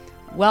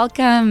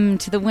Welcome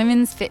to the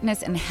Women's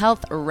Fitness and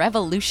Health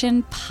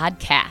Revolution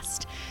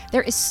podcast.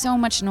 There is so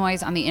much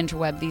noise on the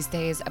interweb these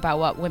days about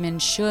what women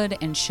should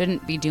and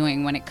shouldn't be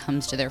doing when it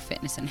comes to their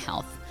fitness and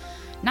health.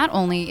 Not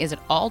only is it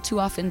all too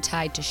often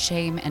tied to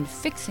shame and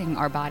fixing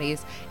our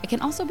bodies, it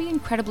can also be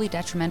incredibly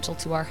detrimental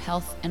to our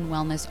health and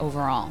wellness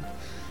overall.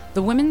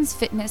 The Women's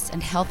Fitness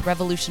and Health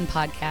Revolution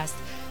podcast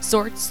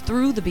sorts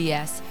through the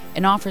BS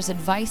and offers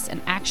advice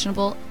and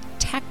actionable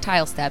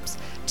tactile steps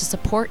to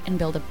support and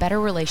build a better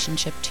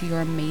relationship to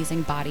your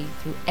amazing body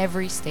through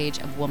every stage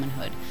of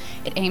womanhood.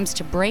 It aims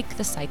to break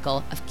the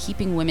cycle of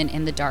keeping women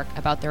in the dark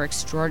about their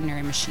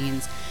extraordinary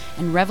machines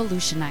and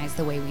revolutionize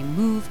the way we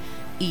move,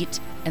 eat,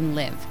 and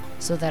live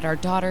so that our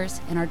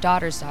daughters and our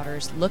daughters'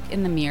 daughters look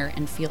in the mirror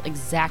and feel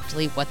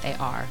exactly what they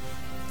are: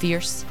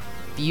 fierce,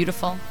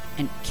 beautiful,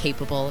 and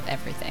capable of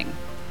everything.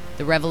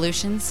 The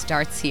revolution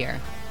starts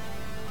here.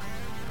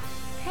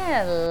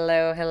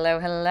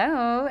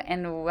 Hello,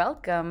 and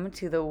welcome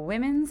to the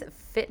Women's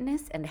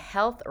Fitness and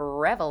Health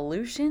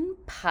Revolution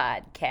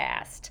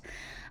podcast.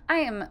 I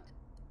am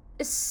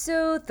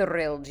so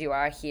thrilled you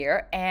are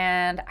here,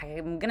 and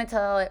I'm going to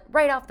tell it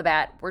right off the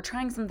bat, we're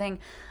trying something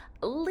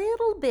a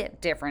little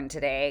bit different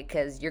today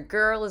because your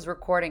girl is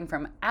recording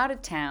from out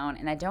of town,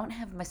 and I don't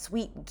have my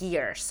sweet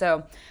gear,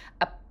 so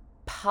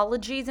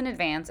apologies in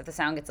advance if the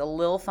sound gets a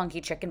little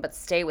funky chicken, but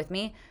stay with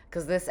me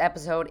because this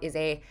episode is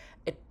a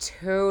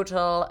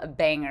total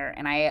banger,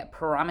 and I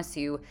promise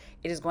you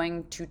it is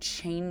going to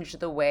change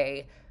the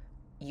way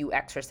you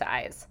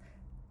exercise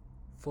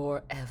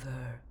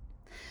forever.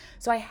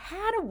 So I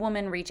had a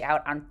woman reach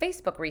out on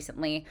Facebook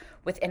recently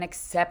with an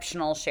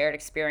exceptional shared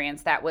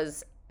experience that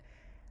was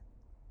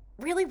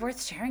really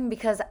worth sharing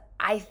because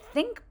I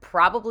think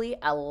probably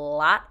a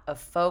lot of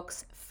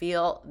folks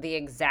feel the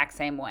exact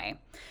same way.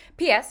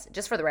 P.S.,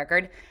 just for the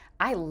record,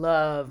 I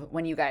love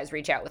when you guys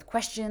reach out with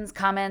questions,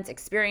 comments,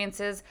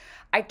 experiences.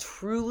 I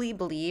truly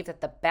believe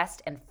that the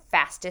best and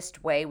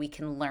fastest way we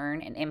can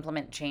learn and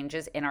implement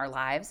changes in our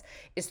lives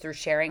is through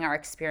sharing our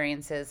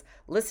experiences,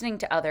 listening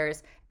to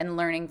others, and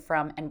learning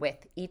from and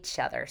with each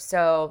other.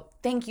 So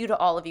thank you to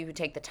all of you who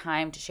take the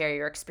time to share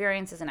your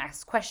experiences and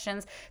ask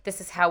questions.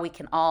 This is how we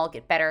can all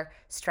get better,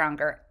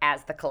 stronger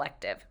as the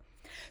collective.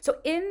 So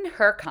in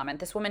her comment,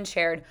 this woman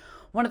shared,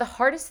 one of the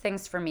hardest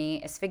things for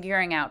me is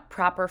figuring out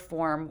proper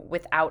form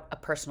without a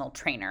personal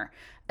trainer,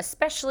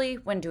 especially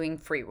when doing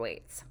free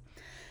weights.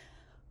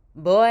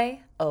 Boy,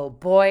 oh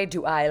boy,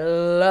 do I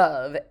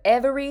love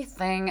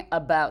everything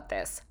about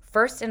this.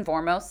 First and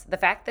foremost, the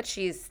fact that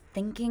she's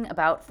thinking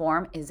about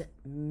form is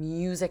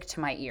music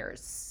to my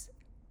ears.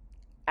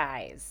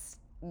 Eyes.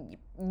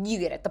 You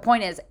get it. The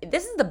point is,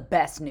 this is the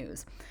best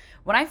news.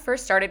 When I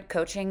first started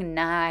coaching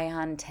nigh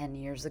on 10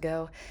 years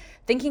ago,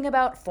 thinking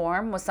about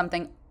form was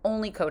something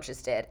only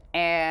coaches did,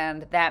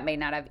 and that may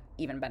not have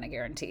even been a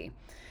guarantee.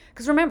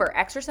 Because remember,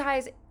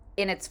 exercise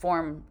in its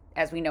form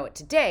as we know it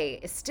today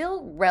is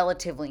still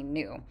relatively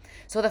new.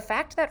 So the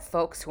fact that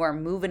folks who are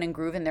moving and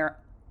grooving their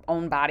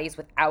own bodies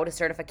without a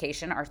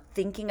certification are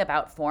thinking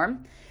about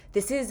form,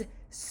 this is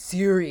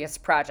serious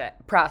progress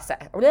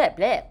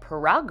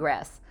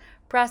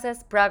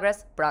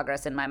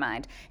in my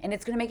mind. And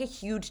it's going to make a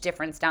huge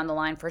difference down the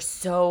line for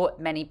so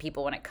many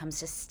people when it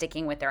comes to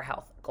sticking with their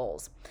health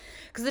goals.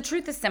 Because the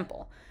truth is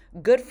simple.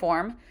 Good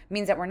form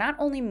means that we're not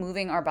only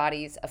moving our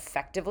bodies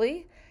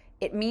effectively,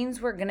 it means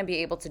we're going to be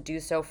able to do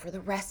so for the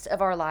rest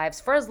of our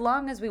lives for as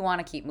long as we want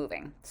to keep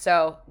moving.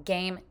 So,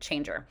 game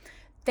changer.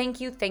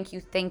 Thank you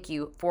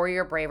for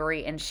your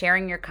bravery and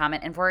sharing your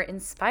comment and for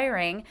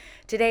inspiring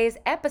today's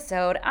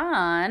episode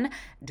on,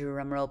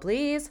 drumroll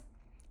please,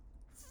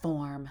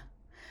 form.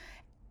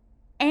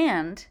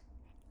 And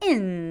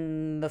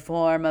in the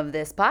form of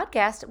this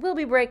podcast, we'll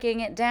be breaking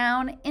it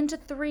down into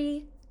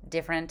 3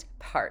 different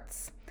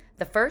parts.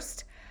 The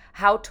first,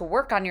 how to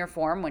work on your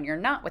form when you're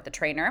not with the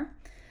trainer.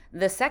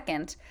 The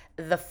second,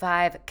 the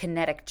 5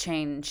 kinetic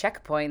chain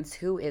checkpoints.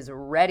 Who is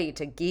ready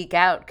to geek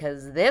out?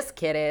 Because this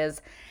kid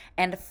is.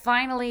 And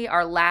finally,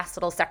 our last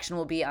little section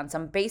will be on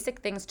some basic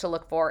things to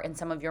look for in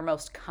some of your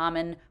most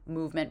common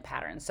movement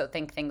patterns. So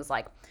think things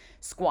like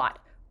squat,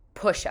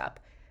 push-up,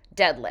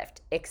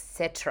 deadlift,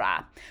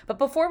 etc. But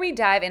before we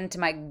dive into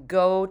my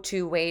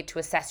go-to way to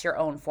assess your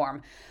own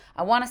form,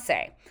 I want to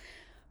say,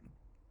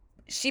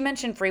 she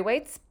mentioned free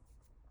weights.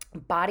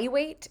 Body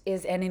weight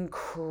is an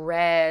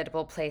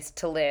incredible place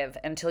to live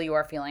until you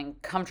are feeling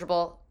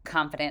comfortable,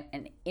 confident,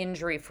 and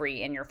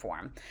injury-free in your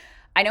form.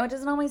 I know it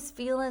doesn't always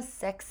feel as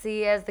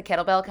sexy as the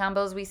kettlebell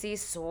combos we see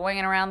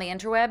swinging around the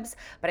interwebs,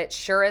 but it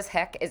sure as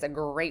heck is a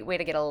great way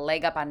to get a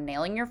leg up on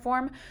nailing your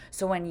form.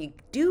 So when you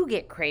do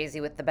get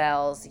crazy with the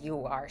bells,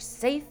 you are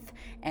safe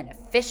and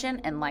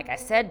efficient, and like I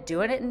said,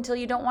 doing it until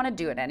you don't want to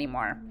do it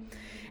anymore.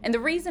 And the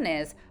reason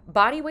is,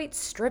 body weight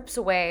strips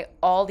away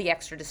all the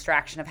extra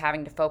distraction of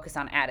having to focus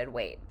on added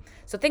weight.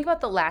 So think about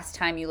the last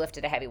time you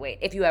lifted a heavy weight,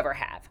 if you ever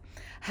have.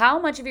 How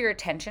much of your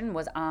attention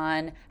was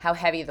on how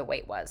heavy the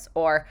weight was,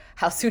 or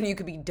how soon you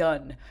could be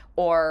done,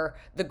 or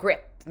the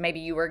grip? Maybe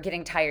you were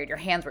getting tired, your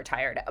hands were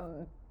tired.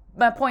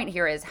 My point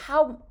here is,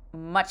 how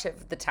much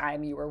of the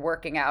time you were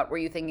working out were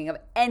you thinking of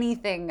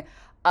anything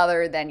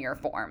other than your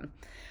form?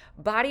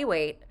 Body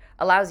weight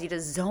allows you to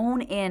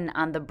zone in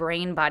on the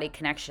brain-body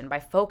connection by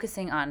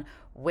focusing on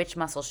which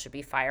muscles should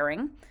be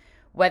firing,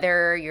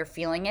 whether you're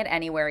feeling it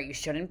anywhere you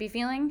shouldn't be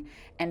feeling,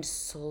 and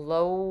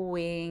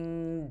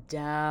slowing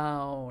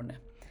down.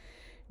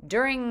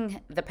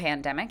 During the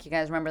pandemic, you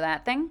guys remember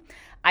that thing?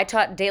 I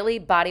taught daily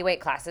body weight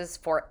classes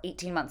for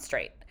 18 months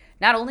straight.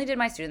 Not only did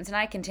my students and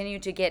I continue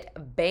to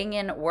get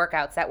banging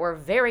workouts that were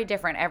very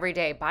different every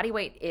day, body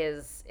weight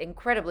is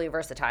incredibly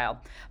versatile.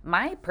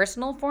 My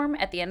personal form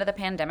at the end of the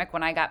pandemic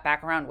when I got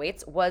back around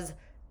weights was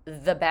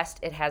the best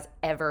it has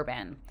ever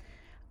been.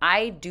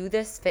 I do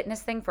this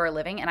fitness thing for a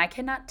living, and I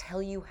cannot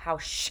tell you how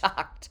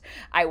shocked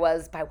I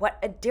was by what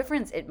a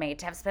difference it made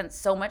to have spent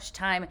so much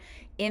time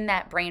in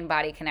that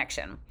brain-body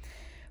connection.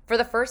 For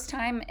the first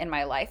time in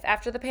my life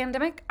after the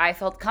pandemic, I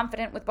felt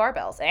confident with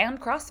barbells and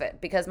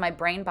CrossFit because my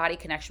brain-body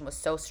connection was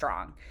so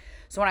strong.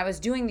 So when I was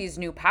doing these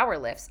new power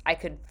lifts, I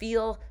could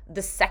feel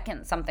the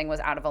second something was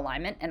out of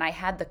alignment, and I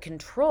had the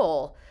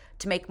control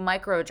to make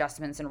micro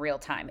adjustments in real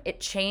time. It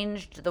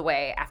changed the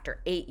way,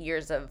 after 8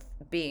 years of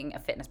being a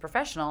fitness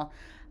professional,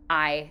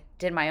 I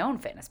did my own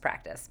fitness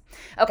practice.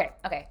 Okay.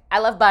 I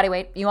love body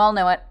weight. You all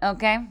know it,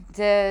 okay?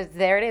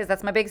 There it is.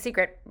 That's my big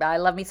secret. I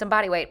love me some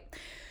body weight.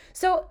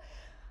 So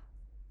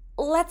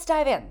let's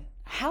dive in.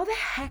 How the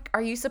heck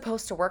are you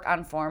supposed to work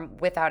on form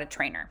without a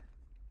trainer?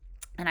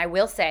 And I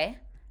will say,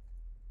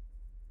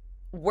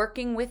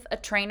 working with a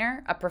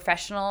trainer, a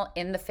professional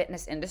in the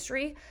fitness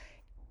industry,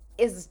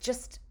 is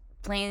just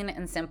plain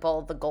and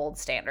simple the gold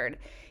standard.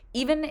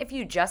 Even if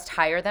you just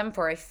hire them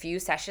for a few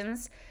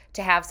sessions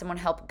to have someone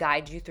help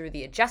guide you through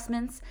the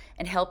adjustments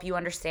and help you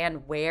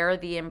understand where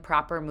the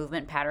improper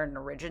movement pattern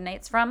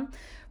originates from.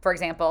 For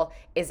example,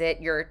 is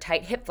it your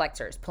tight hip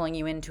flexors pulling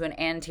you into an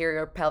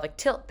anterior pelvic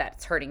tilt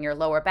that's hurting your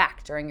lower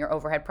back during your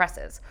overhead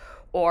presses?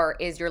 Or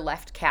is your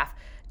left calf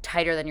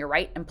tighter than your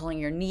right and pulling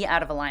your knee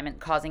out of alignment,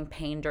 causing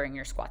pain during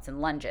your squats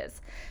and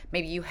lunges?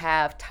 Maybe you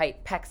have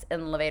tight pecs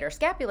and levator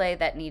scapulae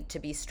that need to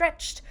be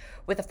stretched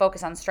with a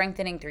focus on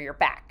strengthening through your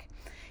back.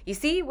 You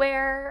see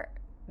where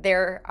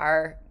there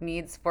are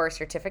needs for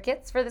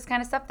certificates for this kind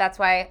of stuff? That's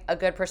why a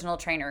good personal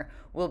trainer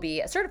will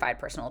be a certified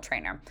personal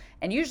trainer.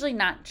 And usually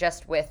not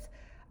just with,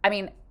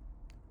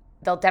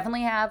 they'll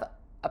definitely have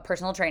a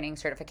personal training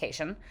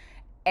certification,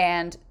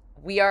 and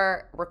we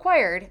are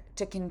required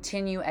to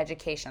continue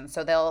education.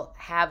 So they'll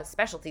have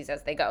specialties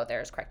as they go.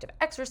 There's corrective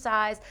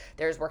exercise,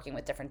 there's working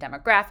with different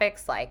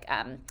demographics like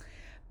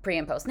pre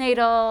and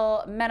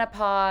postnatal,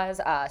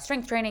 menopause,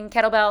 strength training,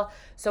 kettlebell.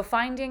 So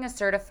finding a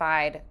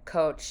certified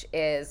coach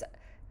is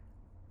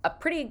a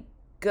pretty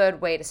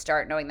good way to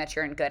start, knowing that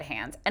you're in good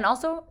hands. And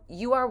also,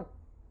 you are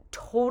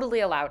totally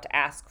allowed to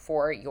ask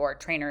for your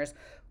trainer's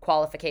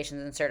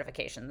qualifications and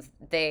certifications.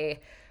 They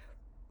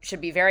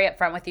should be very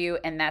upfront with you,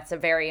 and that's a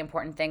very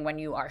important thing when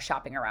you are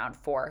shopping around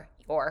for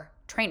your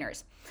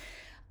trainers.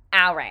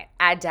 All right,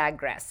 I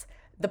digress.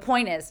 The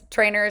point is,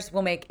 trainers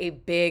will make a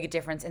big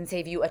difference and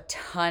save you a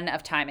ton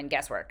of time and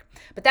guesswork.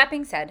 But that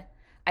being said,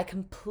 I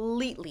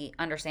completely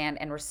understand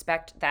and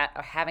respect that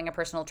having a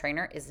personal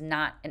trainer is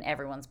not in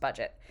everyone's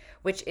budget,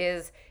 which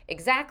is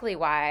exactly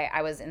why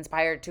I was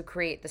inspired to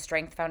create the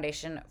Strength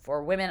Foundation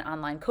for Women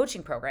online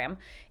coaching program.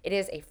 It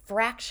is a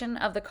fraction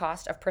of the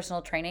cost of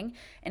personal training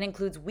and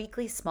includes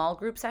weekly small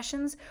group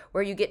sessions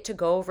where you get to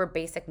go over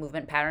basic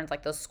movement patterns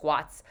like those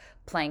squats,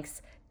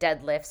 planks,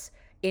 deadlifts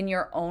in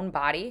your own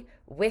body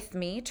with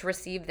me to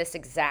receive this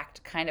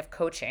exact kind of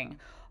coaching,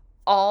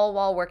 all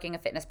while working a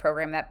fitness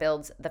program that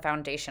builds the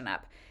foundation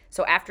up.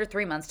 So after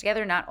 3 months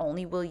together, not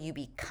only will you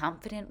be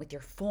confident with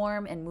your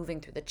form and moving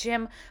through the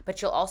gym,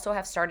 but you'll also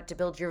have started to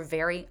build your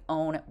very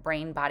own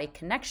brain-body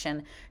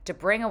connection to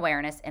bring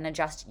awareness and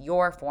adjust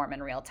your form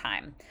in real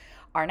time.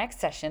 Our next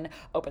session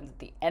opens at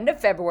the end of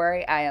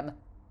February. I am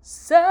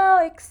so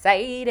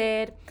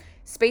excited.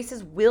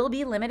 Spaces will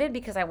be limited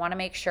because I want to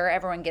make sure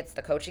everyone gets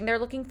the coaching they're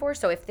looking for.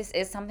 So if this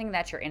is something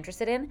that you're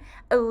interested in,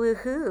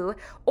 woohoo,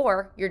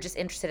 or you're just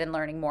interested in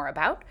learning more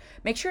about,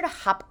 make sure to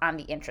hop on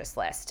the interest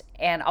list.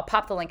 And I'll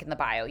pop the link in the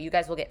bio. You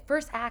guys will get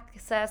first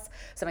access,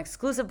 some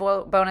exclusive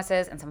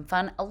bonuses, and some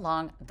fun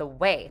along the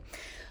way.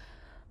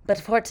 But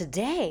for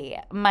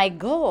today, my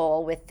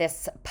goal with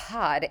this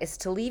pod is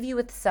to leave you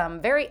with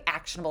some very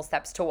actionable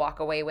steps to walk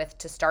away with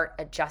to start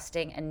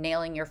adjusting and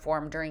nailing your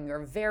form during your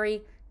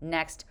very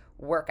next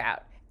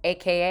workout,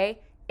 aka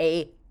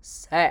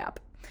ASAP.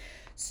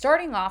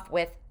 Starting off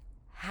with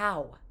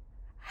how.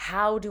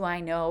 How do I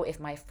know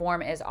if my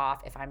form is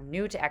off, if I'm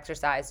new to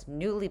exercise,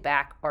 newly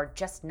back, or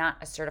just not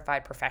a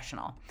certified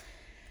professional?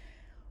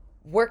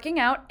 Working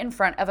out in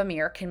front of a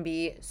mirror can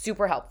be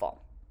super helpful.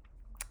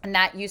 And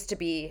that used to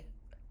be,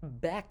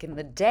 back in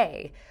the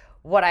day,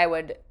 what I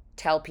would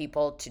tell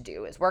people to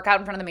do is work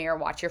out in front of the mirror,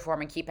 watch your form,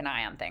 and keep an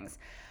eye on things.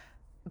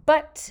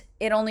 But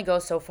it only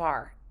goes so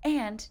far.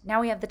 And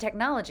now we have the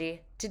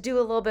technology to do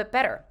a little bit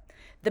better.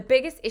 The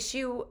biggest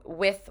issue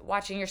with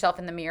watching yourself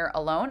in the mirror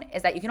alone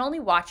is that you can only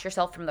watch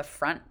yourself from the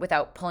front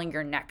without pulling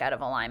your neck out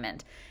of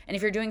alignment. And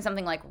if you're doing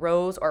something like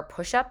rows or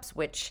push-ups,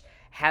 which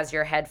has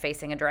your head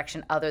facing a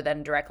direction other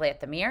than directly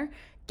at the mirror,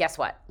 guess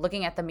what?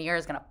 Looking at the mirror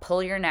is going to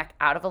pull your neck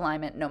out of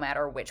alignment no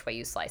matter which way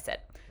you slice it.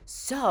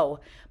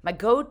 So, my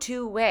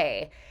go-to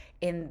way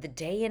in the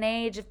day and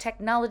age of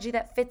technology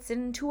that fits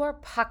into our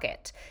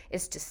pocket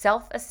is to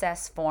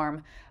self-assess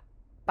form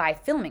by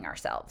filming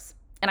ourselves.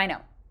 And I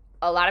know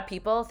a lot of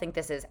people think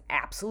this is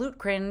absolute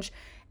cringe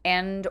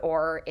and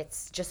or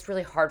it's just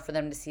really hard for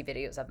them to see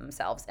videos of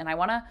themselves. And I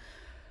want to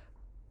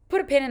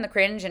put a pin in the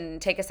cringe and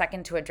take a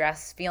second to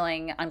address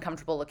feeling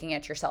uncomfortable looking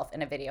at yourself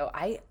in a video.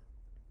 I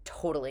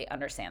totally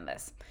understand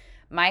this.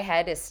 My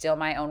head is still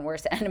my own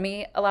worst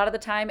enemy a lot of the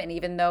time, and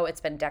even though it's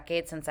been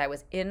decades since I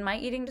was in my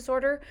eating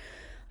disorder,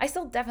 I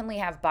still definitely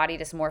have body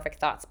dysmorphic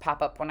thoughts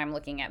pop up when I'm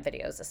looking at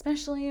videos,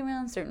 especially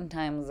around certain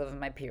times of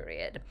my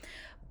period.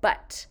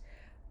 But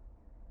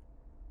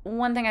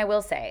one thing I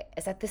will say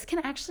is that this can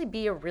actually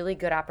be a really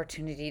good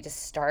opportunity to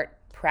start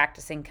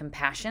practicing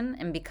compassion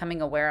and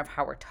becoming aware of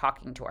how we're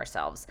talking to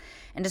ourselves,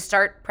 and to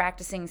start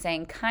practicing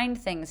saying kind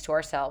things to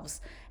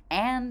ourselves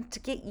and to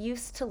get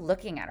used to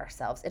looking at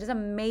ourselves. It is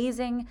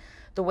amazing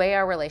the way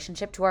our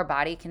relationship to our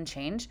body can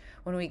change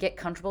when we get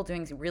comfortable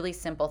doing really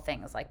simple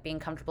things like being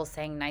comfortable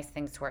saying nice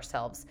things to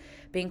ourselves,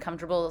 being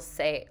comfortable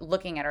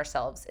looking at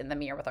ourselves in the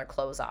mirror with our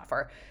clothes off,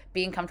 or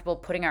being comfortable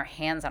putting our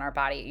hands on our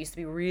body. It used to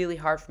be really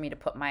hard for me to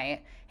put my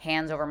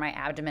hands over my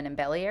abdomen and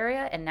belly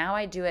area, and now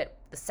I do it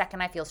the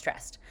second I feel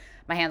stressed.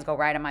 My hands go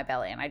right on my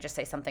belly and I just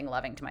say something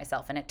loving to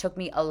myself, and it took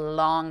me a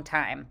long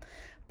time,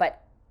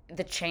 but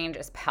the change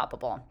is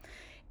palpable.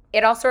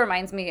 It also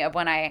reminds me of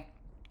when I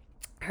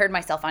heard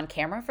myself on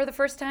camera for the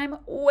first time,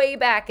 way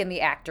back in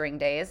the acting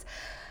days.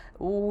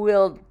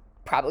 We'll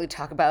probably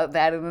talk about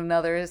that in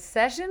another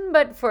session,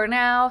 but for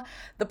now,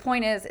 the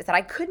point is that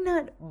I could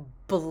not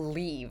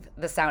believe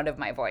the sound of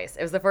my voice.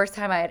 It was the first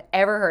time I had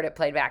ever heard it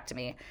played back to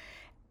me.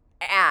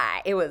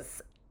 It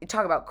was,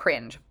 talk about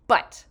cringe,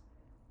 but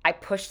I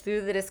pushed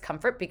through the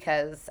discomfort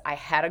because I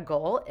had a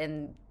goal,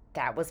 and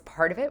that was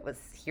part of it, was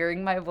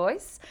hearing my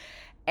voice.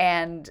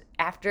 And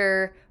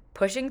after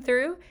pushing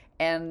through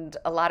and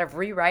a lot of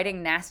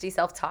rewriting nasty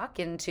self-talk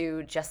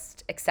into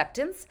just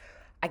acceptance,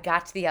 I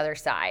got to the other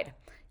side.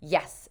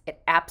 Yes,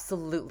 it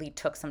absolutely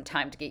took some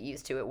time to get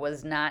used to. It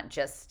was not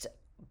just,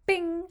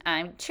 bing,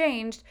 I'm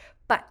changed.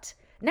 But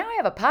now I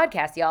have a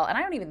podcast, y'all, and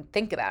I don't even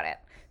think about it.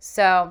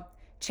 So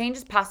change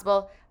is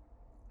possible.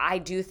 I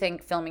do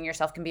think filming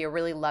yourself can be a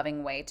really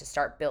loving way to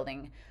start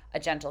building a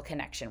gentle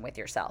connection with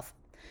yourself.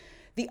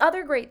 The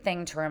other great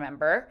thing to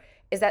remember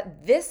is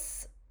that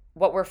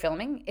what we're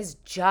filming is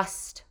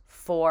just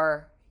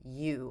for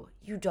you.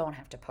 You don't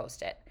have to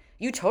post it.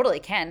 You totally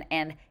can,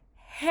 and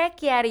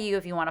heck yeah to you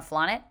if you want to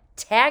flaunt it.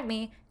 Tag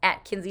me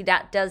at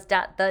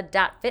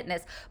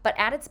kinsey.does.the.fitness. But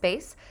at its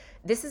base,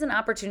 this is an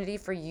opportunity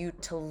for you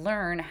to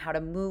learn how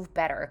to move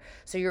better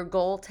so your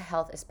goal to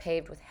health is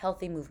paved with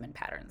healthy movement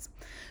patterns.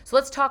 So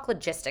let's talk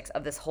logistics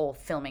of this whole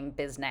filming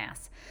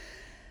bizness.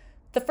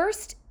 The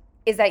first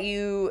is that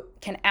you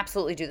can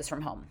absolutely do this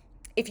from home.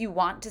 If you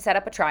want to set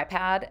up a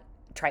tripod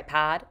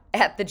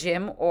at the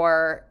gym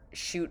or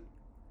shoot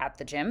at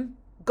the gym,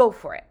 go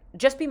for it.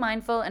 Just be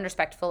mindful and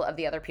respectful of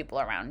the other people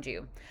around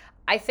you.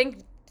 I think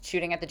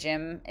shooting at the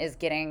gym is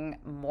getting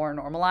more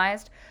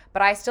normalized,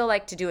 but I still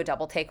like to do a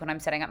double take when I'm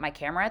setting up my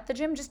camera at the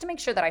gym just to make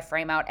sure that I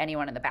frame out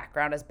anyone in the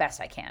background as best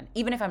I can,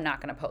 even if I'm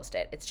not going to post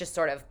it. It's just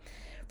sort of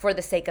for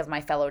the sake of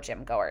my fellow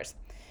gym goers.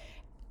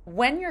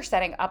 When you're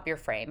setting up your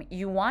frame,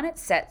 you want it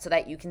set so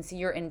that you can see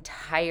your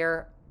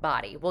entire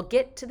body. We'll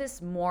get to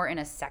this more in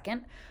a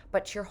second,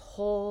 but your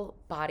whole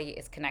body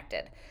is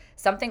connected.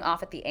 Something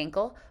off at the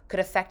ankle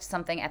could affect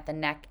something at the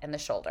neck and the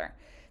shoulder.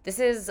 This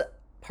is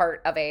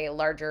part of a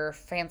larger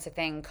fancy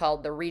thing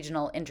called the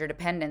regional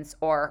interdependence,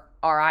 or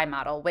RI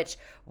model, which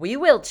we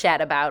will chat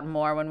about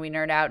more when we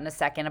nerd out in a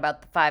second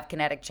about the 5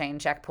 kinetic chain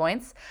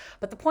checkpoints.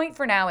 But the point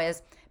for now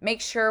is make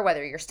sure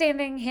whether you're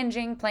standing,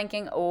 hinging,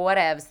 planking,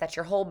 whatevs, that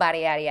your whole body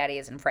yaddy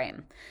is in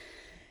frame.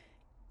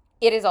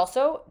 It is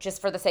also,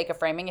 just for the sake of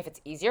framing, if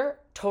it's easier,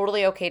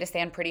 totally okay to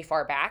stand pretty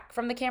far back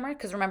from the camera,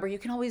 because remember, you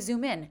can always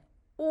zoom in.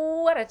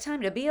 What a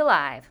time to be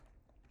alive.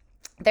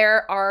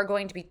 There are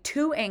going to be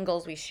 2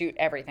 angles we shoot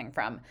everything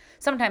from,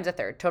 sometimes a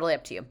third, totally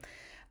up to you.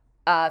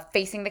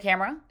 Facing the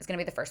camera is going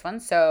to be the first one,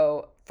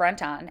 so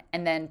front on,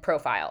 and then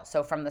profile,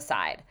 so from the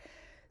side.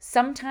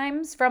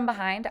 Sometimes from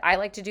behind. I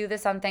like to do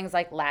this on things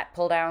like lat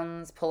pull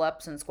downs,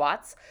 pull-ups, and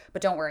squats,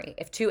 but don't worry.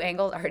 If 2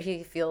 angles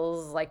already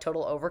feels like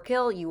total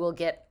overkill, you will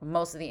get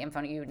most of the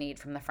info you need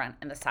from the front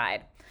and the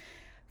side.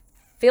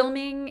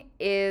 Filming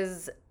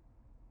is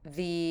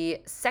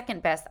the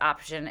second best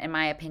option, in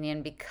my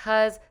opinion,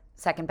 because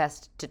second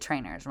best to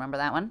trainers, remember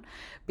that one?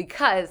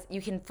 Because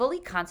you can fully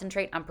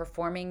concentrate on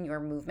performing your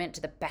movement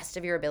to the best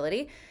of your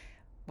ability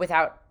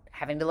without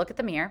having to look at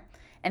the mirror,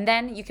 and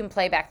then you can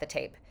play back the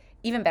tape.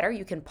 Even better,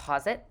 you can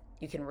pause it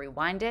You can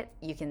rewind it.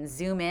 You can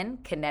zoom in,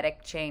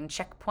 kinetic chain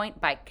checkpoint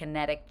by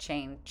kinetic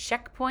chain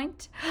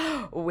checkpoint,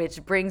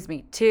 which brings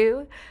me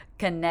to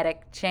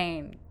kinetic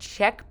chain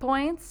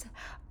checkpoints.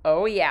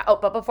 Oh, yeah. Oh,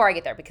 but before I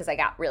get there, because I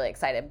got really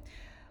excited,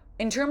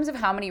 in terms of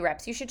how many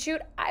reps you should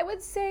shoot, I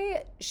would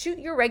say shoot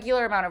your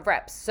regular amount of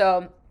reps.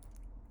 So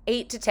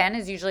 8 to 10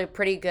 is usually a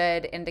pretty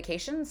good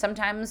indication.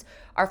 Sometimes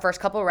our first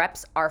couple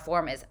reps, our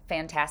form is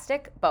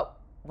fantastic, but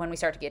when we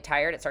start to get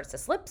tired, it starts to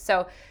slip.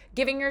 So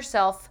giving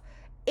yourself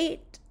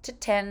 8 to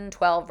 10,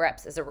 12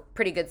 reps is a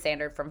pretty good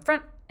standard from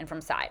front and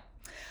from side.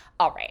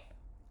 All right,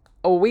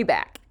 we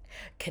back.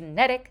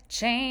 Kinetic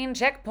chain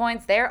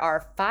checkpoints. There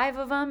are 5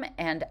 of them,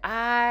 and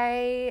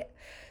I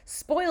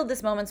spoiled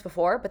this moments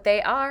before, but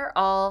they are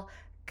all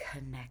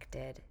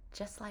connected,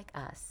 just like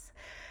us.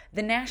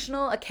 The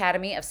National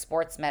Academy of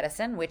Sports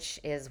Medicine, which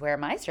is where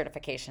my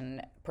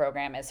certification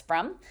program is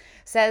from,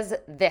 says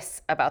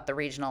this about the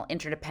regional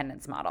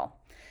interdependence model.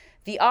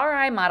 The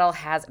RI model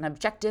has an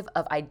objective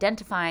of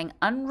identifying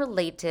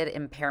unrelated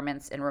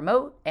impairments in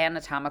remote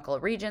anatomical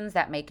regions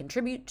that may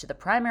contribute to the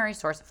primary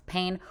source of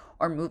pain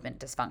or movement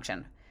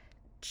dysfunction.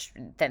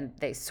 Then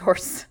they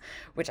source,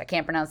 which I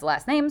can't pronounce the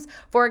last names.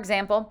 For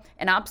example,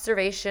 an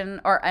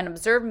observation or an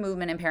observed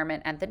movement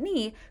impairment at the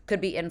knee could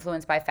be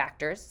influenced by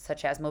factors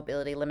such as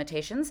mobility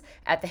limitations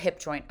at the hip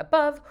joint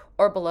above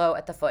or below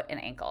at the foot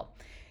and ankle.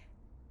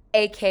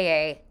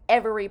 AKA,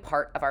 every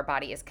part of our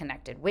body is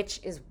connected, which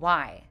is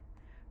why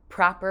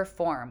proper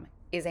form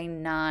is a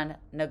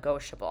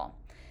non-negotiable.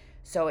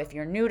 So if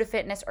you're new to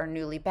fitness or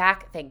newly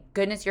back, thank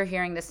goodness you're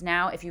hearing this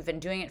now. If you've been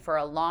doing it for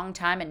a long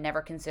time and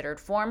never considered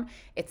form,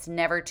 it's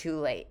never too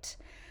late.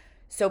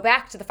 So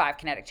back to the 5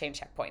 kinetic chain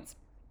checkpoints.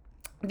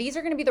 These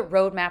are going to be the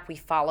roadmap we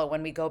follow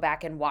when we go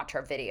back and watch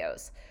our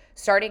videos,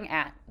 starting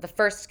at the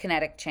first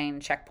kinetic chain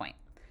checkpoint,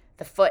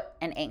 the foot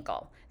and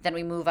ankle. Then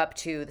we move up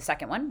to the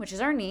second one, which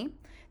is our knee.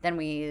 Then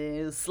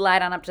we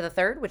slide on up to the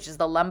third, which is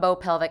the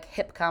lumbopelvic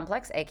hip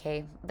complex,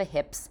 aka the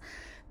hips.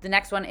 The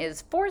next one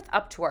is fourth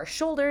up to our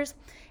shoulders,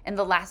 and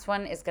the last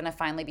one is going to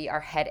finally be our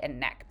head and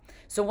neck.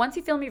 So once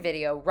you film your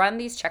video, run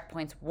these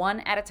checkpoints one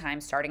at a time,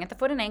 starting at the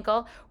foot and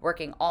ankle,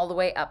 working all the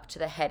way up to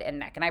the head and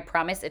neck. And I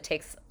promise it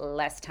takes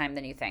less time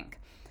than you think.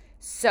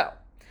 So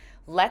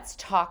let's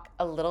talk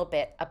a little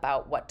bit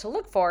about what to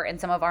look for in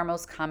some of our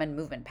most common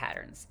movement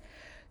patterns.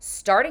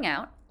 Starting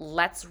out,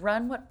 let's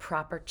run what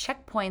proper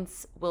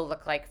checkpoints will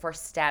look like for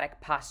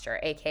static posture,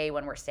 aka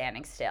when we're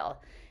standing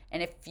still.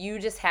 And if you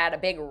just had a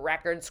big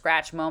record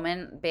scratch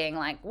moment being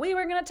like, we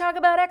were going to talk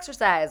about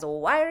exercise,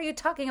 why are you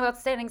talking about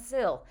standing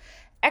still?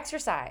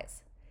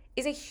 Exercise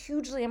is a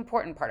hugely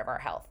important part of our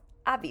health.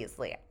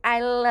 Obviously,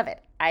 I love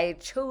it. I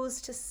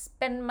chose to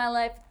spend my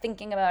life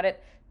thinking about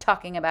it,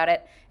 talking about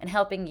it, and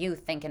helping you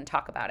think and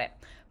talk about it.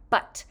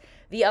 But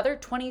the other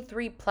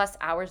 23 plus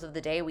hours of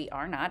the day we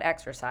are not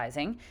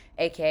exercising,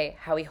 aka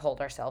how we hold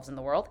ourselves in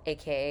the world,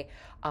 aka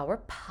our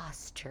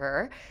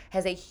posture,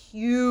 has a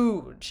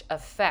huge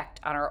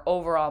effect on our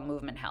overall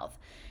movement health.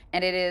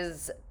 And it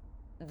is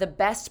the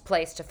best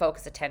place to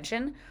focus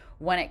attention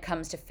when it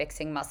comes to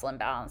fixing muscle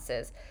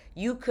imbalances.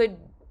 You could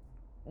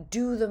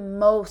do the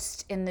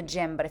most in the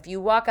gym, but if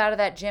you walk out of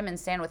that gym and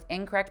stand with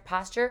incorrect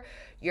posture,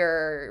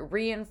 you're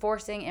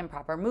reinforcing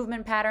improper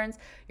movement patterns,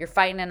 you're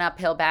fighting an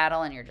uphill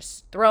battle, and you're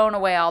just throwing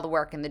away all the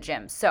work in the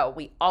gym. So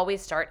we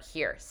always start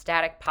here,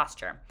 static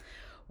posture.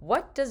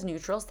 What does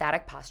neutral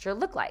static posture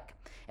look like?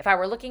 If I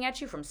were looking at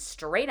you from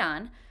straight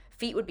on,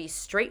 feet would be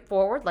straight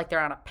forward like they're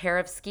on a pair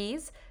of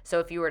skis. So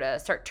if you were to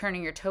start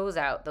turning your toes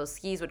out, those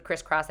skis would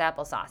crisscross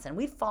applesauce and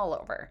we'd fall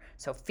over.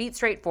 So feet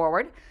straight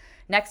forward.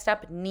 Next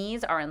up,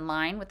 knees are in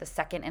line with the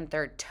second and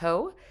third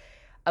toe.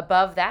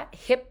 Above that,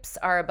 hips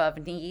are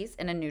above knees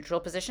in a neutral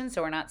position,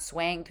 so we're not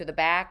swaying through the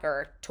back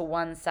or to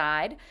one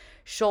side.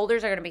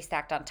 Shoulders are going to be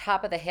stacked on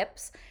top of the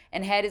hips,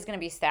 and head is going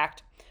to be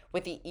stacked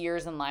with the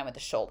ears in line with the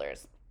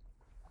shoulders.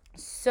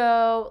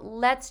 So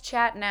let's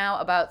chat now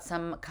about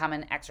some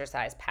common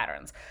exercise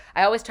patterns.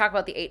 I always talk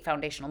about the 8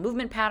 foundational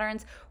movement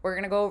patterns. We're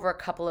going to go over a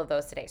couple of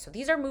those today. So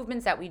these are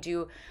movements that we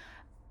do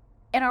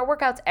in our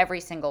workouts every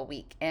single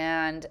week.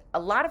 And a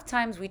lot of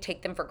times we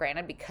take them for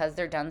granted because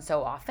they're done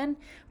so often.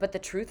 But the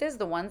truth is,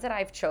 the ones that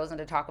I've chosen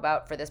to talk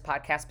about for this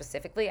podcast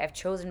specifically, I've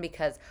chosen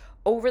because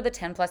over the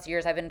 10 plus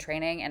years I've been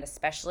training, and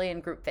especially in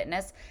group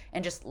fitness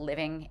and just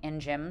living in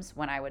gyms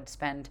when I would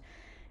spend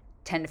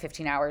 10 to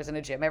 15 hours in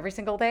a gym every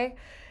single day,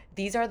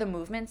 these are the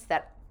movements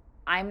that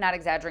I'm not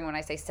exaggerating when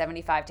I say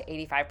 75 to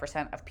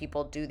 85% of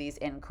people do these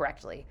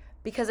incorrectly.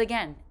 Because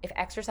again, if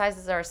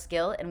exercises are a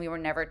skill and we were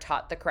never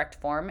taught the correct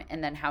form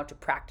and then how to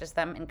practice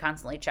them and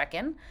constantly check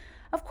in,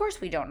 of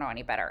course we don't know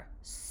any better.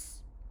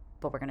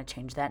 But we're going to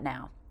change that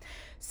now.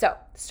 So,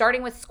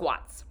 starting with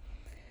squats.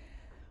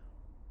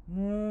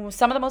 Some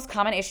of the most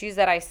common issues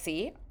that I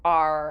see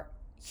are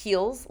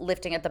heels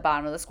lifting at the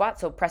bottom of the squat,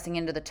 so pressing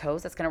into the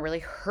toes. That's going to really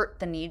hurt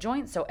the knee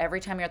joint. So every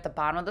time you're at the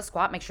bottom of the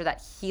squat, make sure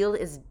that heel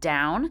is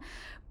down.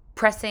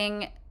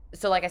 Pressing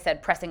So like I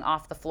said, pressing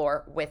off the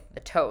floor with the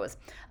toes.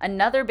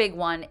 Another big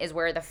one is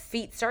where the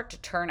feet start to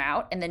turn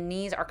out and the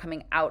knees are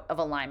coming out of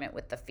alignment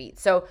with the feet.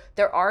 So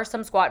there are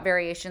some squat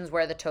variations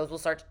where the toes will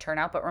start to turn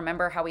out, but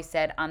remember how we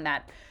said on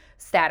that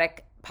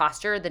static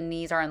posture, the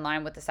knees are in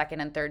line with the second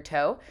and third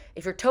toe.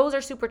 If your toes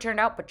are super turned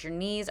out, but your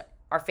knees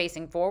are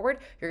facing forward,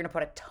 you're going to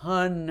put a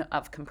ton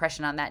of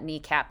compression on that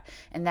kneecap,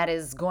 and that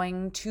is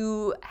going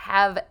to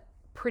have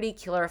pretty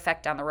killer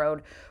effect down the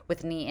road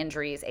with knee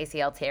injuries,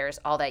 ACL tears,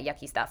 all that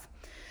yucky stuff.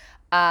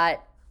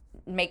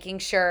 Making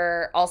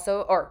sure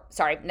also,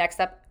 next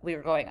up, we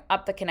were going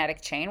up the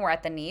kinetic chain. We're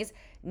at the knees.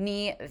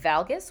 Knee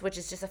valgus, which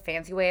is just a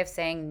fancy way of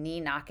saying knee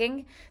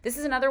knocking. This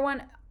is another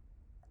one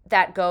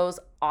that goes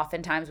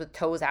oftentimes with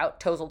toes out.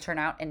 Toes will turn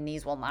out and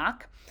knees will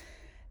knock.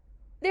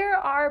 There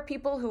are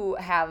people who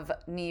have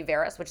knee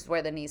varus, which is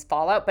where the knees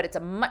fall out, but it's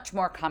a much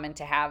more common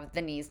to have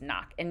the knees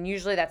knock. And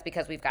usually that's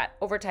because we've got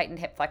over-tightened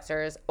hip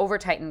flexors,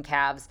 over-tightened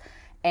calves,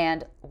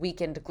 and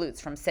weakened glutes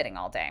from sitting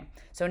all day.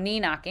 So knee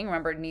knocking,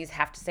 remember knees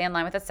have to stay in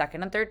line with the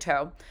second and third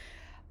toe.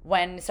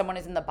 When someone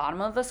is in the bottom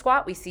of the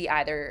squat, we see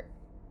either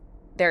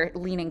they're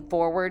leaning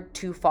forward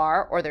too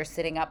far or they're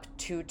sitting up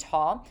too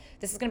tall.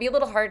 This is going to be a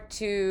little hard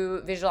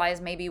to visualize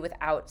maybe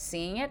without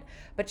seeing it,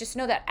 but just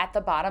know that at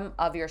the bottom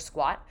of your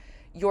squat,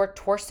 your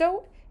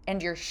torso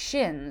and your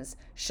shins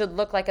should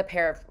look like a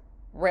pair of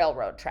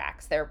railroad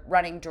tracks. They're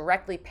running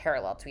directly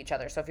parallel to each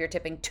other. So if you're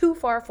tipping too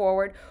far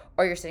forward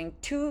or you're sitting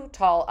too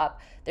tall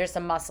up, there's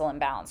some muscle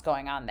imbalance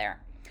going on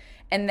there.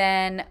 And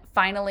then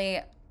finally,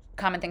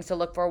 common things to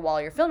look for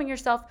while you're filming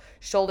yourself,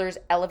 shoulders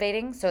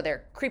elevating, so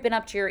they're creeping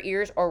up to your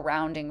ears or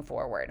rounding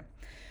forward.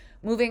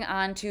 Moving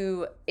on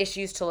to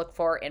issues to look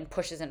for in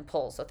pushes and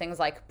pulls, so things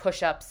like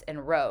push-ups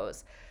and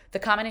rows. The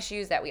common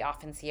issues that we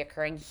often see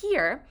occurring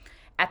here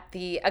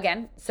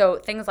so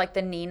things like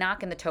the knee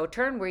knock and the toe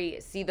turn, we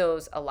see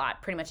those a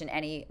lot, pretty much in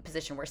any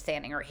position we're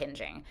standing or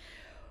hinging.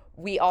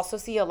 We also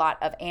see a lot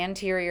of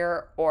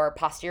anterior or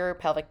posterior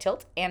pelvic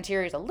tilt.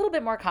 Anterior is a little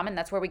bit more common.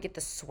 That's where we get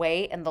the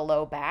sway and the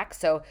low back.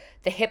 So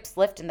the hips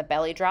lift and the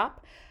belly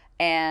drop.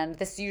 And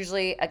this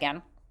usually,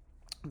 again,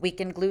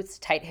 weakened glutes,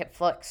 tight hip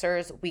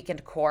flexors,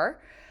 weakened core.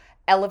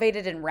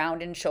 Elevated and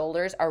rounded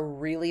shoulders are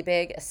really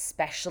big,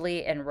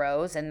 especially in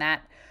rows. And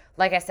that,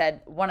 like I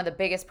said, one of the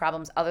biggest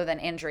problems other than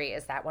injury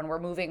is that when we're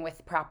moving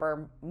with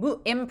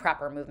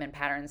improper movement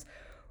patterns,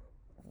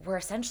 we're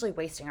essentially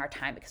wasting our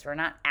time because we're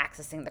not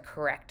accessing the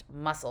correct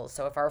muscles.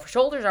 So if our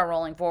shoulders are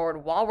rolling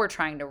forward while we're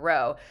trying to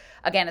row,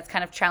 again, it's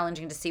kind of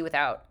challenging to see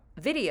without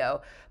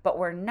video, but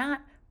we're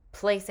not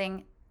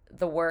placing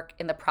the work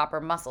in the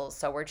proper muscles.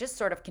 So we're just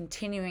sort of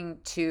continuing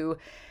to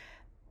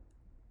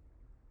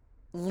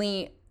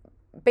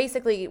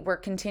we're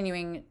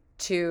continuing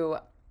to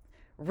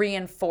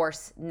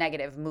reinforce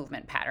negative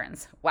movement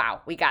patterns.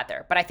 Wow, we got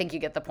there, but I think you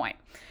get the point.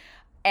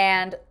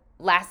 And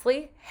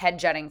lastly, head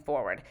jutting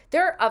forward.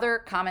 There are other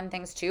common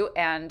things too,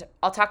 and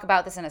I'll talk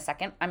about this in a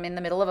second. I'm in the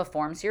middle of a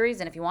form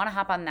series, and if you want to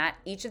hop on that,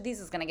 each of these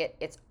is going to get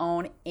its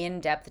own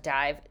in-depth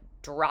dive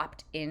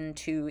dropped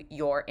into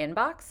your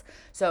inbox.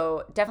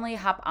 So definitely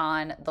hop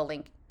on the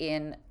link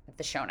in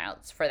the show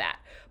notes for that.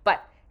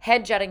 But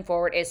head jutting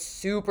forward is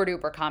super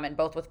duper common,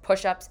 both with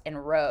push-ups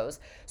and rows.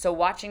 So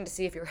watching to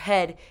see if your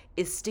head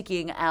is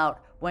sticking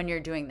out when you're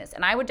doing this.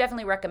 And I would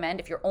definitely recommend,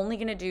 if you're only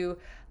going to do,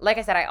 like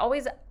I said, I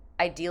always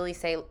ideally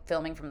say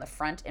filming from the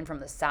front and from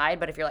the side,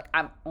 but if you're like,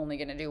 I'm only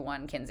going to do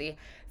one, Kinsey,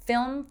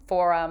 film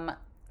from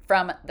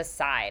the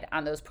side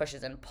on those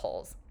pushes and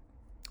pulls.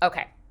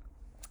 Okay,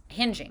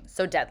 hinging,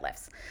 so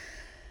deadlifts.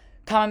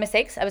 Common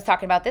mistakes, I was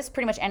talking about this,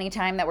 pretty much any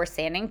time that we're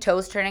standing,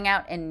 toes turning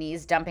out and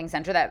knees dumping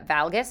center, that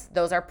valgus,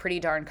 those are pretty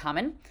darn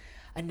common.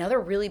 Another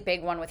really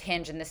big one with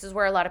hinge, and this is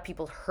where a lot of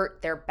people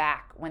hurt their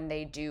back when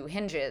they do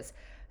hinges,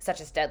 such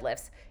as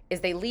deadlifts,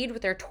 is they lead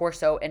with their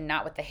torso and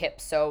not with the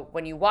hips. So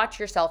when you watch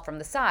yourself from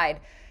the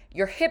side,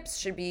 your hips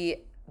should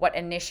be what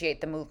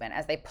initiate the movement.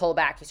 As they pull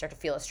back, you start to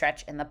feel a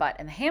stretch in the butt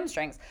and the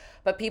hamstrings.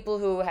 But people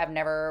who have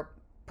never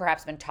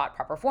perhaps been taught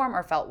proper form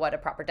or felt what a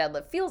proper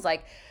deadlift feels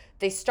like,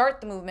 they start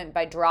the movement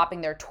by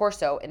dropping their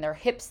torso and their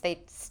hips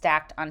they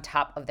stacked on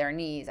top of their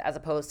knees, as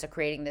opposed to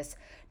creating this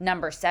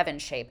number 7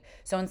 shape.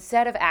 So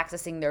instead of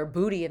accessing their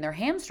booty and their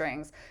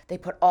hamstrings, they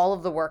put all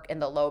of the work in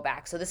the low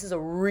back. So this is a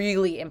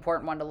really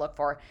important one to look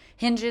for.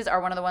 Hinges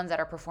are one of the ones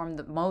that are performed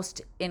the most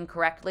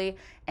incorrectly,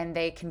 and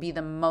they can be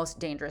the most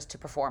dangerous to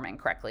perform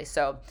incorrectly.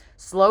 So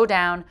slow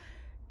down,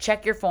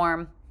 check your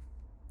form.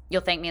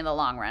 You'll thank me in the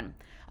long run.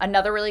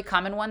 Another really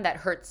common one that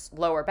hurts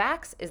lower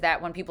backs is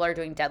that when people are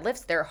doing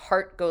deadlifts, their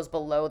heart goes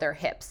below their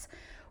hips.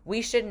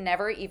 We should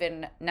never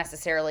even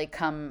necessarily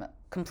come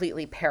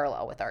completely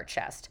parallel with our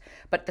chest.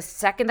 But the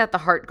second that the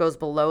heart goes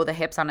below the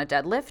hips on a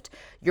deadlift,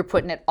 you're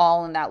putting it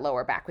all in that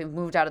lower back. We've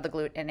moved out of the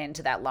glute and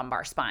into that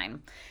lumbar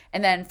spine.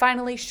 And then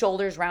finally,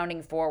 shoulders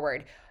rounding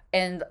forward.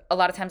 And a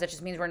lot of times that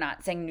just means we're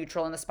not staying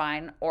neutral in the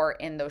spine or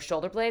in those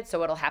shoulder blades. So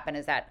what'll happen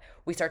is that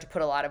we start to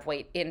put a lot of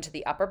weight into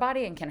the upper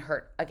body and can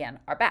hurt, again,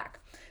 our back.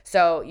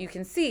 So you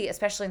can see,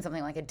 especially in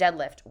something like a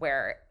deadlift,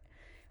 where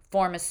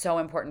form is so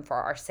important for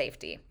our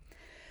safety.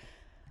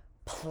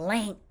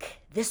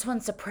 Plank. This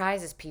one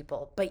surprises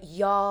people, but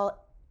y'all,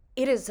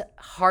 it is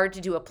hard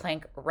to do a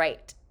plank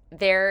right.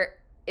 There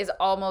is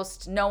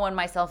almost no one,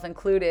 myself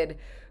included,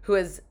 who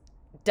has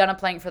done a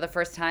plank for the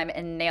first time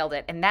and nailed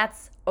it. And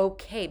that's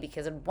okay,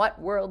 because in what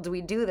world do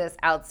we do this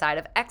outside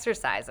of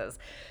exercises?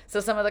 So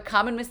some of the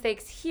common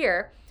mistakes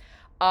here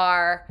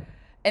are,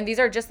 and these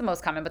are just the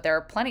most common, but there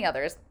are plenty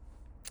others: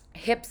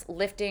 hips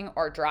lifting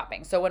or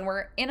dropping. So when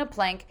we're in a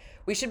plank,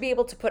 we should be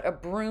able to put a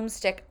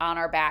broomstick on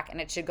our back, and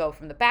it should go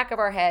from the back of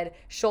our head,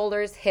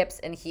 shoulders, hips,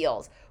 and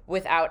heels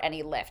without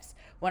any lifts.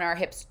 When our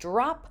hips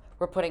drop,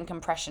 we're putting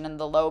compression in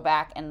the low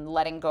back and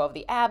letting go of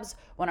the abs.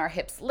 When our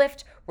hips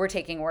lift, we're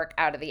taking work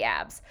out of the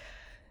abs.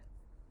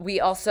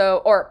 We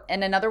also,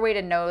 and another way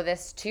to know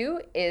this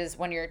too is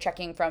when you're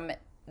checking from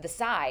the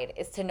side,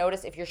 is to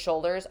notice if your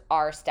shoulders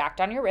are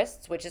stacked on your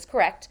wrists, which is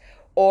correct,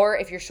 or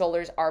if your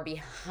shoulders are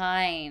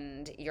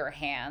behind your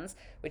hands,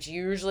 which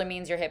usually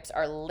means your hips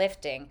are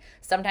lifting.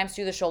 Sometimes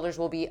too, the shoulders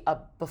will be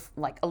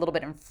like a little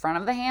bit in front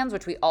of the hands,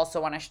 which we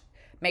also want to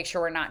make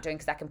sure we're not doing,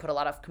 because that can put a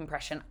lot of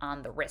compression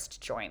on the wrist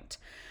joint.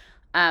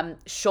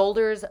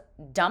 Shoulders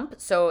dump.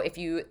 So if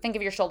you think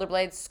of your shoulder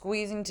blades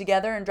squeezing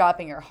together and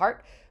dropping your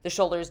heart, the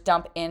shoulders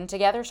dump in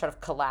together, sort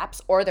of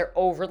collapse, or they're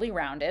overly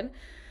rounded.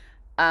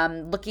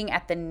 Looking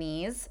at the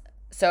knees.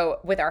 So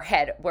with our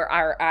head, where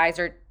our eyes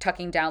are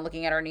tucking down,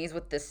 looking at our knees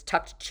with this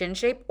tucked chin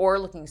shape, or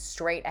looking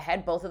straight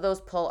ahead, both of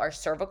those pull our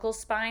cervical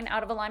spine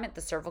out of alignment.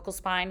 The cervical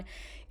spine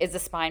is the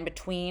spine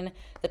between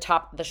the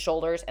top of the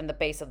shoulders and the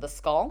base of the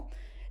skull.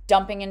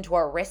 Dumping into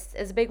our wrists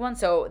is a big one.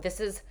 So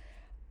this is,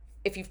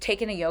 if you've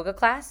taken a yoga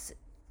class,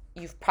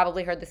 you've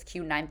probably heard this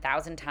cue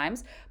 9,000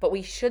 times, but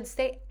we should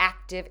stay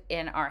active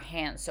in our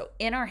hands. So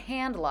in our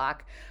hand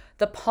lock,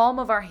 the palm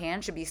of our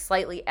hand should be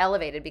slightly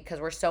elevated because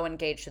we're so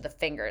engaged to the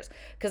fingers.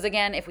 Because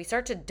again, if we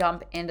start to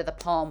dump into the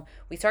palm,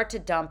 we start to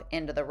dump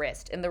into the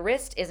wrist. And the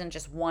wrist isn't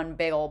just one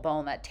big old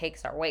bone that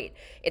takes our weight.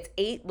 It's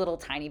 8 little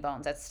tiny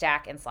bones that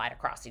stack and slide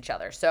across each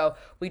other. So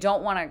we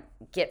don't want to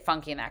get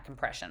funky in that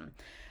compression.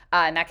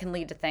 And that can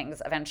lead to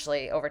things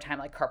eventually over time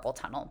like carpal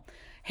tunnel.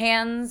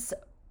 Hands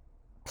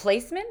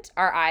placement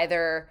are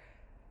either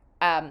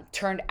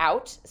turned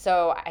out.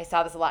 So I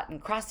saw this a lot in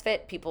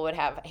CrossFit. People would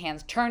have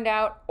hands turned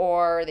out,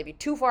 or they'd be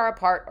too far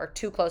apart or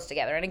too close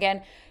together. And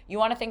again, you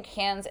want to think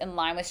hands in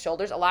line with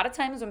shoulders. A lot of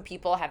times when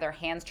people have their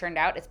hands turned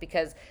out, it's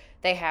because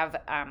they have,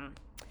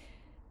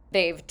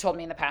 they've told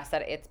me in the past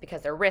that it's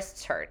because their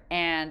wrists hurt.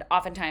 And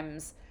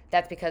oftentimes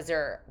that's because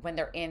when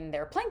they're in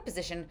their plank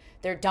position,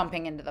 they're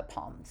dumping into the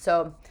palm.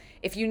 So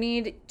if you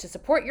need to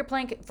support your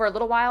plank for a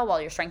little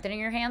while you're strengthening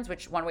your hands,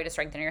 which one way to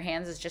strengthen your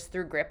hands is just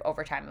through grip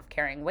over time of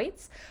carrying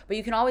weights, but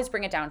you can always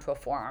bring it down to a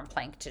forearm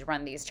plank to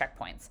run these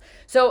checkpoints.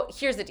 So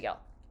here's the deal.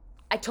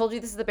 I told you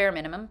this is the bare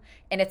minimum,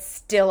 and it's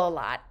still a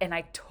lot. And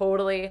I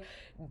totally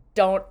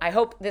I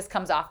hope this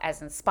comes off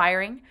as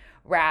inspiring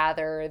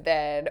rather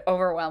than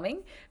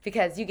overwhelming,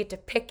 because you get to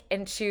pick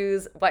and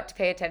choose what to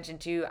pay attention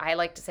to. I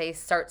like to say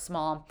start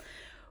small,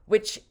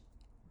 which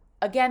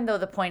again, though,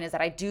 the point is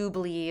that I do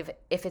believe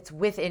if it's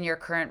within your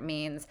current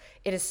means,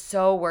 it is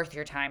so worth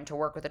your time to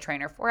work with a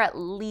trainer for at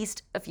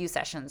least a few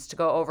sessions to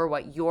go over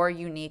what your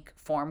unique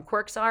form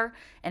quirks are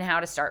and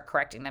how to start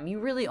correcting them. You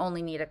really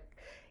only need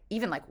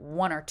even like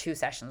 1 or 2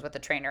 sessions with a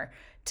trainer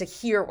to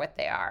hear what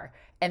they are.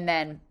 And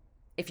then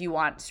if you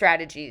want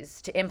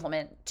strategies to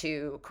implement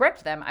to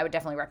correct them, I would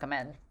definitely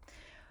recommend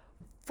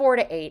 4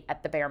 to 8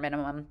 at the bare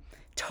minimum.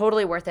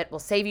 Totally worth it. Will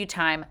save you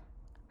time.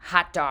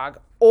 Hot dog.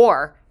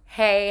 Or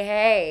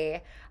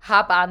hey,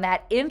 hop on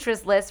that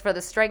interest list for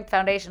the Strength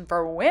Foundation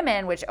for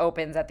Women, which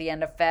opens at the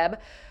end of Feb.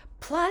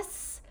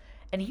 Plus,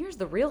 and here's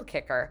the real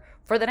kicker,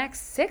 for the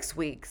next 6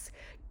 weeks,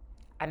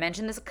 I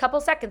mentioned this a couple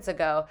seconds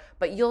ago,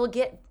 but you'll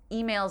get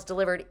emails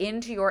delivered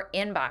into your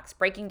inbox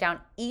breaking down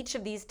each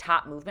of these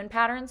top movement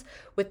patterns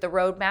with the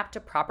roadmap to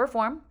proper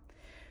form,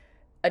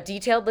 a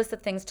detailed list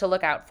of things to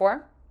look out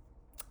for,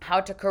 how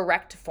to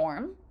correct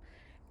form,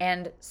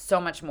 and so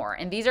much more.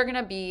 And these are going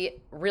to be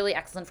really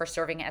excellent for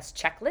serving as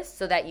checklists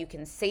so that you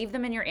can save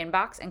them in your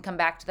inbox and come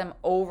back to them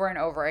over and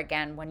over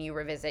again when you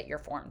revisit your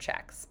form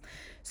checks.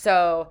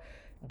 So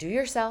do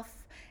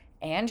yourself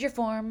and your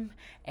form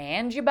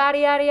and your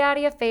body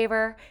a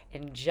favor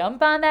and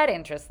jump on that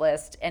interest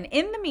list. And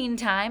in the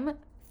meantime,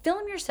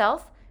 film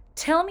yourself,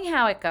 tell me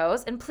how it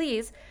goes, and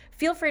please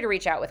feel free to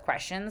reach out with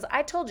questions.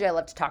 I told you I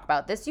love to talk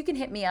about this. You can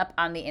hit me up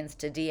on the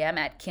Insta DM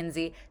at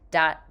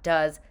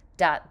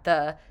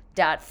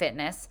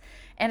kinsey.does.the.fitness.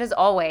 And as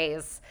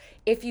always,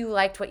 if you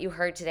liked what you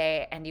heard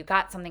today and you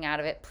got something out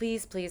of it,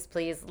 please, please,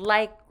 please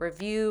like,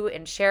 review,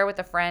 and share with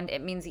a friend.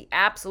 It means the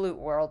absolute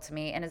world to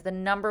me and is the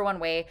number one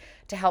way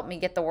to help me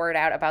get the word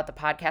out about the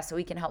podcast so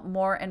we can help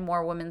more and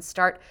more women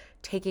start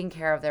taking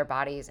care of their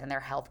bodies and their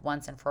health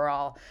once and for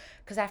all.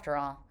 Because after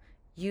all,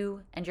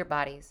 you and your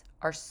bodies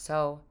are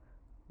so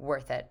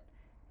worth it.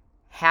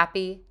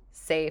 Happy,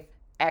 safe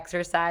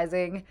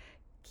exercising.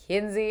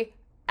 Kinsey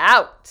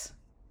out.